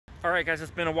Alright guys, it's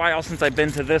been a while since I've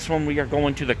been to this one. We are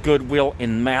going to the Goodwill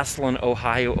in Massillon,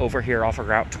 Ohio, over here off of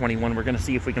Route 21. We're going to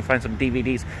see if we can find some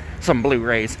DVDs, some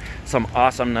Blu-rays, some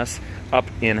awesomeness up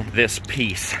in this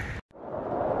piece.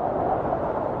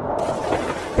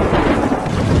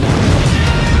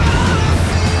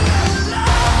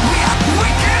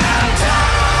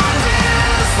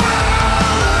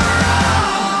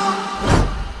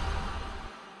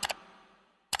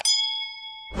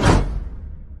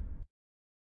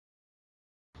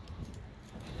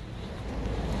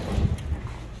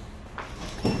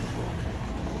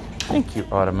 Thank you,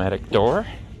 automatic door.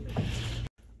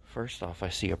 First off, I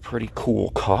see a pretty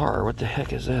cool car. What the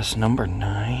heck is this? Number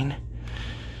 9?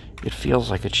 It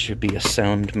feels like it should be a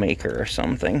sound maker or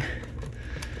something.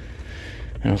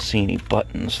 I don't see any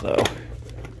buttons, though.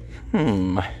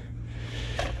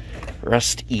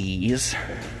 Rust ease.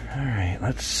 Alright,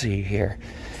 let's see here.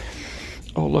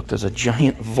 Oh, look, there's a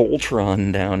giant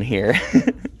Voltron down here.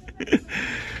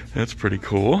 That's pretty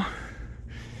cool.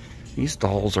 These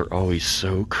dolls are always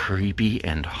so creepy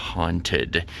and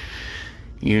haunted.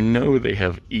 You know they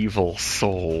have evil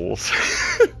souls.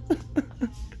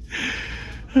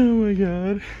 Oh my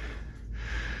god.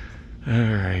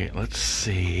 Alright, let's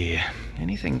see.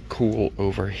 Anything cool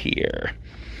over here?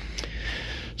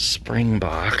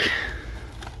 Springbok.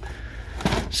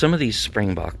 Some of these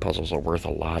Springbok puzzles are worth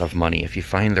a lot of money. If you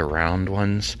find the round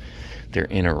ones, they're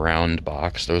in a round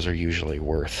box. Those are usually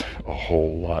worth a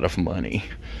whole lot of money.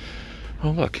 Oh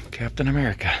look, Captain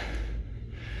America.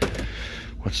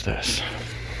 What's this?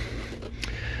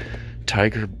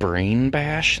 Tiger Brain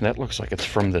Bash? That looks like it's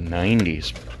from the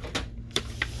 90s.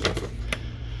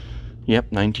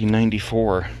 Yep,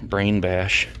 1994 Brain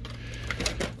Bash.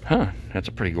 Huh, that's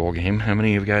a pretty cool game. How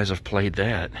many of you guys have played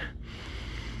that?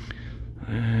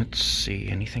 Let's see,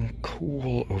 anything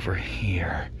cool over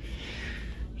here?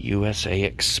 USA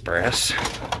Express.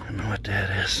 I don't know what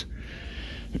that is.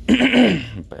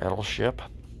 Battleship.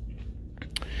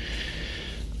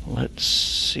 Let's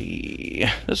see.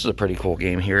 This is a pretty cool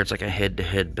game here. It's like a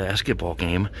head-to-head basketball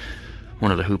game. One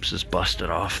of the hoops is busted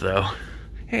off, though.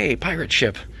 Hey, pirate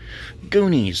ship.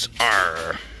 Goonies.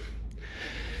 Arr.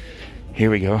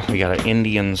 Here we go. We got an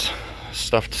Indian's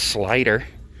stuffed slider.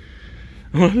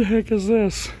 What the heck is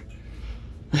this?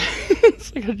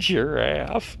 It's like a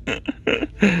giraffe.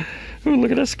 Oh,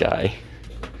 look at this guy.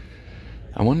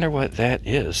 I wonder what that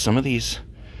is. Some of these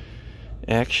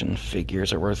action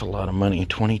figures are worth a lot of money.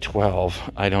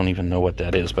 2012. I don't even know what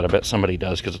that is, but I bet somebody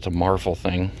does because it's a Marvel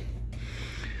thing.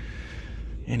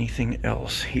 Anything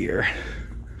else here?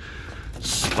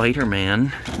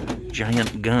 Spider-Man.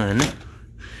 Giant gun.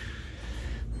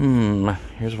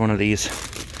 Here's one of these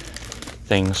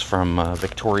things from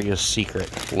Victoria's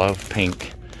Secret. Love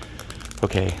Pink.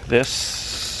 Okay,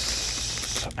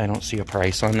 this... I don't see a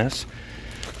price on this.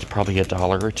 It's probably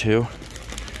 $1 or $2.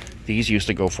 These used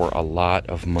to go for a lot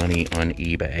of money on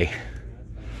eBay.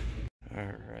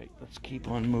 Alright, let's keep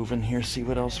on moving here, see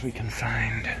what else we can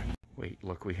find. Wait,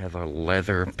 look, we have a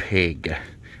leather pig.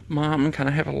 Mom, can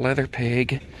I have a leather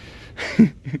pig?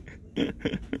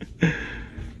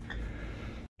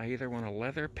 I either want a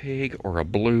leather pig or a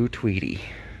blue Tweety.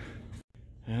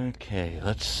 Okay,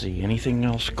 let's see. Anything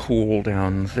else cool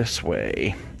down this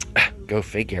way? Go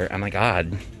figure. Oh my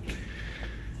god.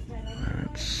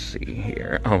 Let's see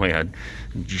here. Oh my god.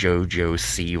 JoJo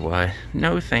Siwa.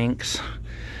 No thanks.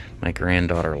 My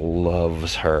granddaughter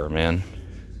loves her, man.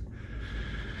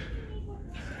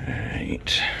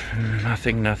 Alright.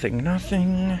 Nothing.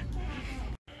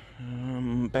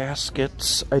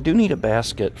 Baskets. I do need a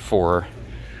basket for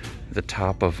the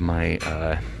top of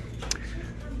my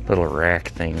little rack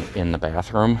thing in the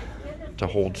bathroom to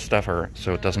hold stuff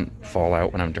so it doesn't fall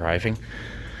out when I'm driving.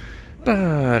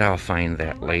 But I'll find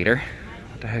that later.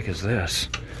 What the heck is this?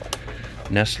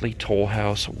 Nestle Toll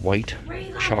House White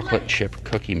Chocolate Chip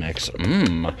Cookie Mix.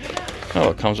 Oh,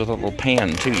 it comes with a little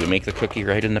pan, too. You make the cookie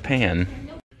right in the pan.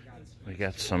 We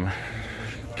got some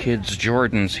kids'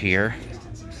 Jordans here.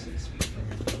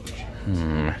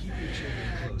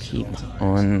 Keep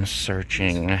on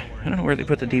searching. I don't know where they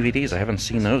put the DVDs. I haven't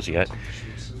seen those yet.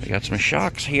 We got some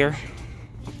Shocks here.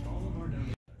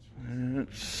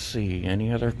 Let's see.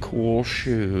 Any other cool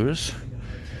shoes?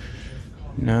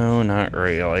 No, not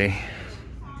really.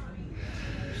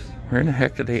 Where in the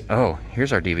heck did they... Oh,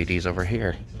 here's our DVDs over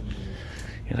here.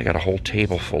 Yeah, they got a whole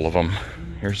table full of them.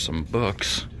 Here's some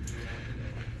books.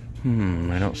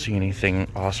 I don't see anything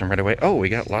awesome right away. Oh, we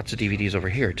got lots of DVDs over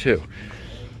here, too.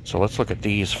 So let's look at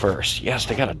these first. Yes,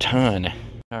 they got a ton.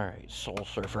 Alright, Soul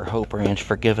Surfer, Hope Ranch,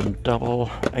 Forgiven, Double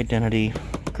Identity,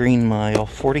 Green Mile,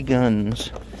 40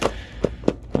 Guns.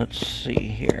 Let's see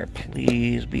here.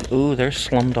 Please be... Ooh, there's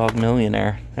Slumdog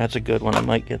Millionaire. That's a good one. I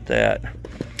might get that.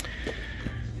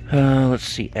 Let's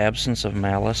see. Absence of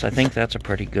Malice. I think that's a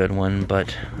pretty good one,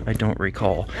 but I don't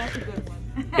recall. That's a good one.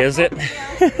 Is it?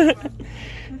 Yeah,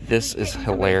 This is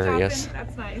hilarious.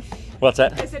 That's nice. What's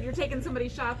that? I said you're taking somebody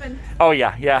shopping. Oh,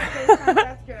 yeah, yeah. Okay,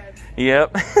 that's good.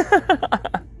 Yep.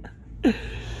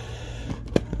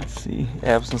 Let's see.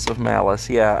 Absence of Malice.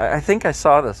 Yeah, I think I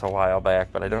saw this a while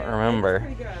back, but I don't remember.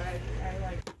 Pretty good. I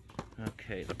like it.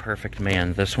 Okay, The Perfect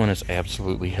Man. This one is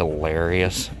absolutely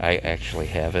hilarious. I actually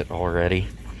have it already.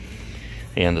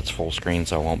 And it's full screen,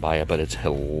 so I won't buy it, but it's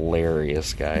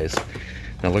hilarious, guys.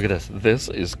 Now look at this. This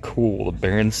is cool. The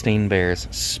Berenstain Bears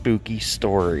Spooky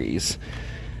Stories.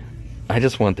 I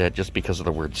just want that just because of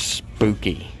the word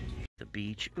spooky. The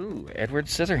Beach. Ooh, Edward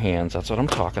Scissorhands. That's what I'm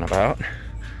talking about.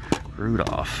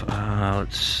 Rudolph.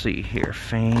 Let's see here.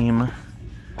 Fame.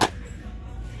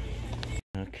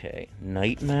 Okay.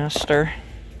 Nightmaster.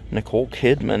 Nicole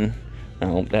Kidman.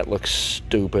 Oh, that looks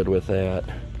stupid with that.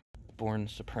 Born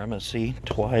Supremacy.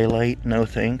 Twilight. No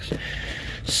thanks.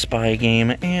 Spy Game.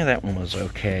 That one was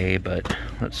okay, but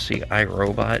let's see.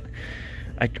 iRobot.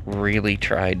 I really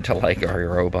tried to like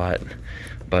iRobot,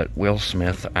 but Will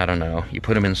Smith, I don't know. You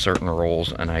put him in certain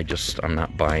roles, and I'm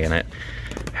not buying it.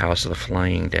 House of the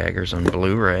Flying Daggers on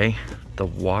Blu-ray. The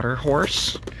Water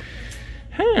Horse.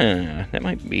 That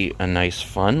might be a nice,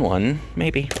 fun one.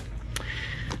 Maybe.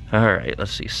 Alright,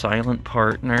 let's see. Silent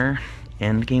Partner.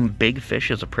 Endgame. Big Fish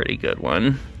is a pretty good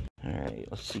one. Alright,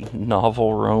 let's see.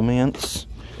 Novel Romance.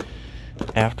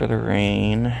 After the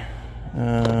Rain.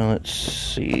 Let's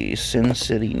see. Sin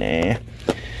City. Nah.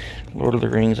 Lord of the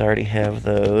Rings, I already have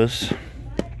those.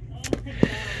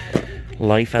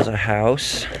 Life as a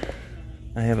House.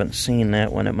 I haven't seen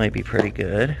that one. It might be pretty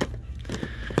good.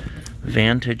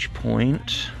 Vantage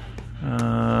Point.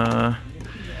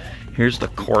 Here's The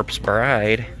Corpse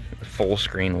Bride. Full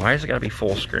screen. Why has it got to be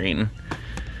full screen?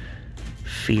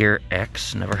 Fear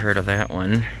X. Never heard of that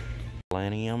one.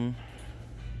 Millennium.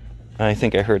 I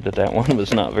think I heard that one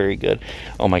was not very good.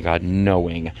 Oh my god,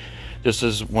 Knowing. This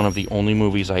is one of the only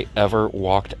movies I ever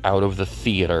walked out of the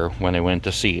theater when I went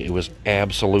to see. It was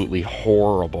absolutely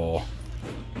horrible.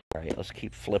 Alright, let's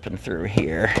keep flipping through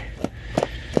here.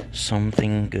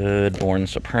 Something Good. Born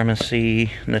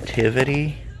Supremacy.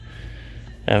 Nativity.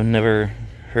 I've never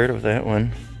heard of that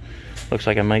one. Looks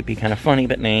like it might be kind of funny,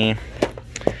 but nah.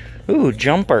 Ooh,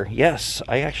 Jumper. Yes,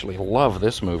 I actually love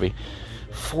this movie.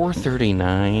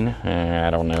 $4.39.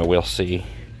 I don't know. We'll see.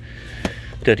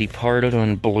 The Departed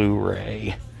on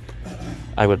Blu-ray.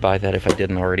 I would buy that if I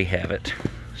didn't already have it.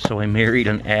 So I Married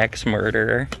an Axe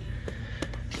Murderer.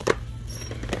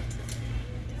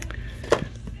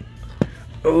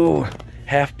 Oh,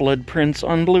 Half-Blood Prince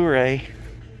on Blu-ray.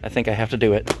 I think I have to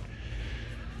do it.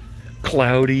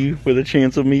 Cloudy with a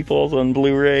Chance of Meatballs on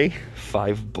Blu-ray.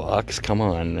 $5. Come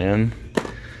on, man.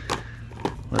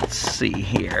 Let's see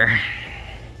here.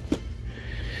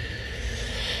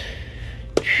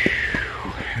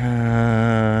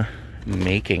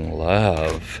 Making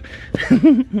Love.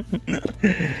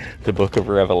 The Book of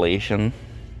Revelation.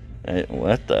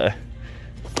 What the?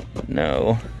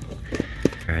 No.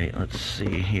 Alright, let's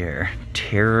see here.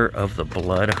 Terror of the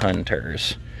Blood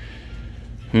Hunters.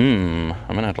 I'm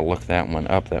gonna have to look that one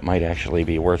up. That might actually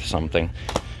be worth something.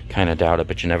 Kind of doubt it,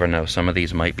 but you never know. Some of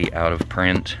these might be out of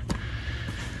print.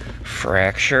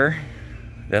 Fracture.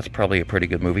 That's probably a pretty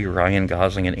good movie. Ryan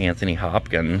Gosling and Anthony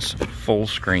Hopkins. Full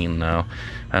screen, though.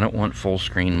 I don't want full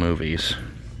screen movies.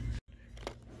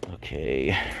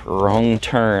 Okay. Wrong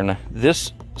Turn.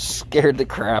 This scared the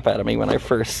crap out of me when I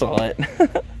first saw it.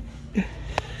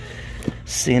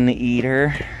 Sin Eater.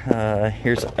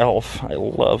 Here's Elf. I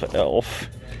love Elf.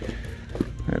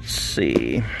 Let's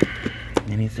see.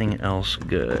 Anything else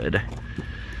good?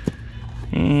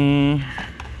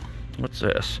 What's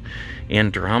this?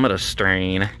 Andromeda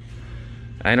Strain.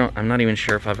 I'm not even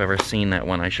sure if I've ever seen that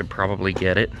one. I should probably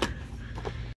get it.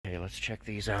 Okay, let's check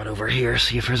these out over here,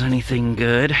 see if there's anything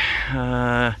good.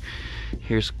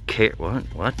 Here's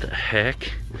what the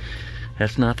heck?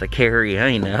 That's not the Carrie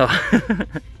I know.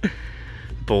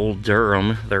 Bull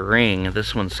Durham, The Ring.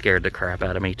 This one scared the crap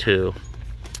out of me too.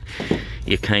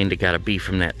 You kind of got to be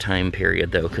from that time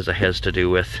period though, because it has to do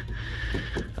with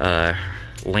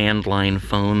landline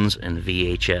phones and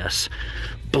VHS.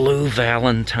 Blue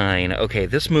Valentine. Okay,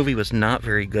 this movie was not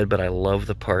very good, but I love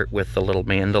the part with the little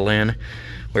mandolin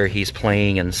where he's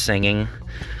playing and singing.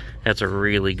 That's a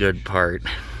really good part.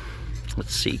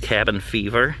 Let's see, Cabin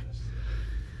Fever.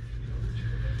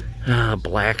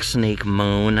 Black Snake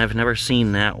Moan. I've never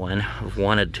seen that one. I've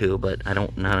wanted to, but I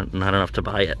don't. Not enough to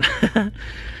buy it.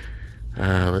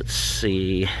 Let's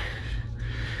see.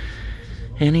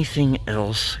 Anything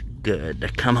else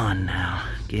good? Come on now.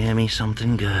 Give me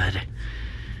something good.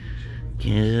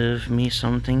 Give me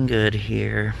something good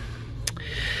here.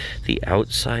 The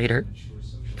Outsider.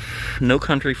 No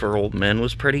Country for Old Men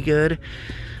was pretty good,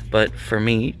 but for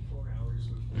me,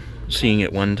 seeing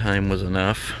it one time was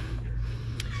enough.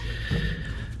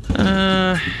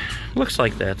 Looks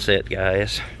like that's it,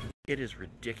 guys. It is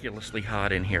ridiculously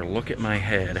hot in here. Look at my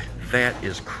head. That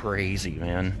is crazy,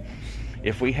 man.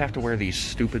 If we have to wear these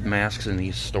stupid masks in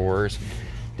these stores,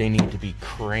 they need to be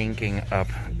cranking up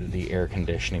the air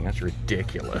conditioning. That's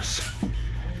ridiculous.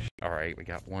 All right, we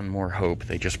got one more hope.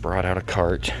 They just brought out a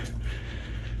cart.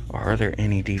 Are there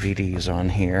any DVDs on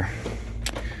here?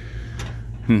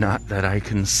 Not that I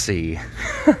can see.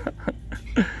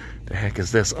 The heck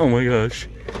is this? Oh my gosh.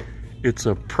 It's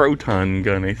a proton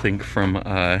gun, I think, from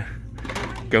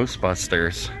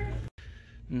Ghostbusters.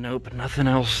 Nope, nothing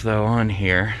else though on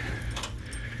here.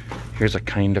 Here's a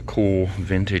kinda cool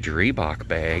vintage Reebok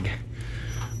bag,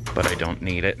 but I don't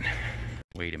need it.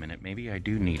 Wait a minute, maybe I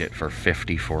do need it for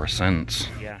 54 cents.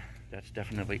 Yeah, that's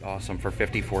definitely awesome. For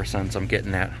 54 cents, I'm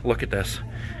getting that. Look at this.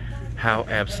 How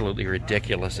absolutely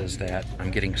ridiculous is that?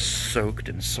 I'm getting soaked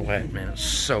in sweat, man. It's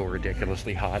so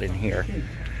ridiculously hot in here.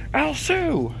 I'll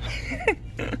sue!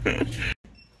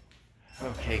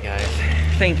 Okay, guys.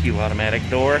 Thank you, automatic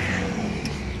door.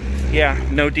 Yeah,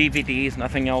 no DVDs,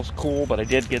 nothing else cool, but I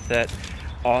did get that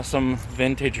awesome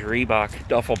vintage Reebok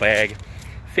duffel bag.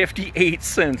 58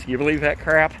 cents. You believe that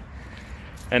crap?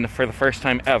 And for the first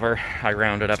time ever, I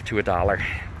rounded up to $1. All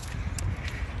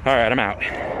right, I'm out.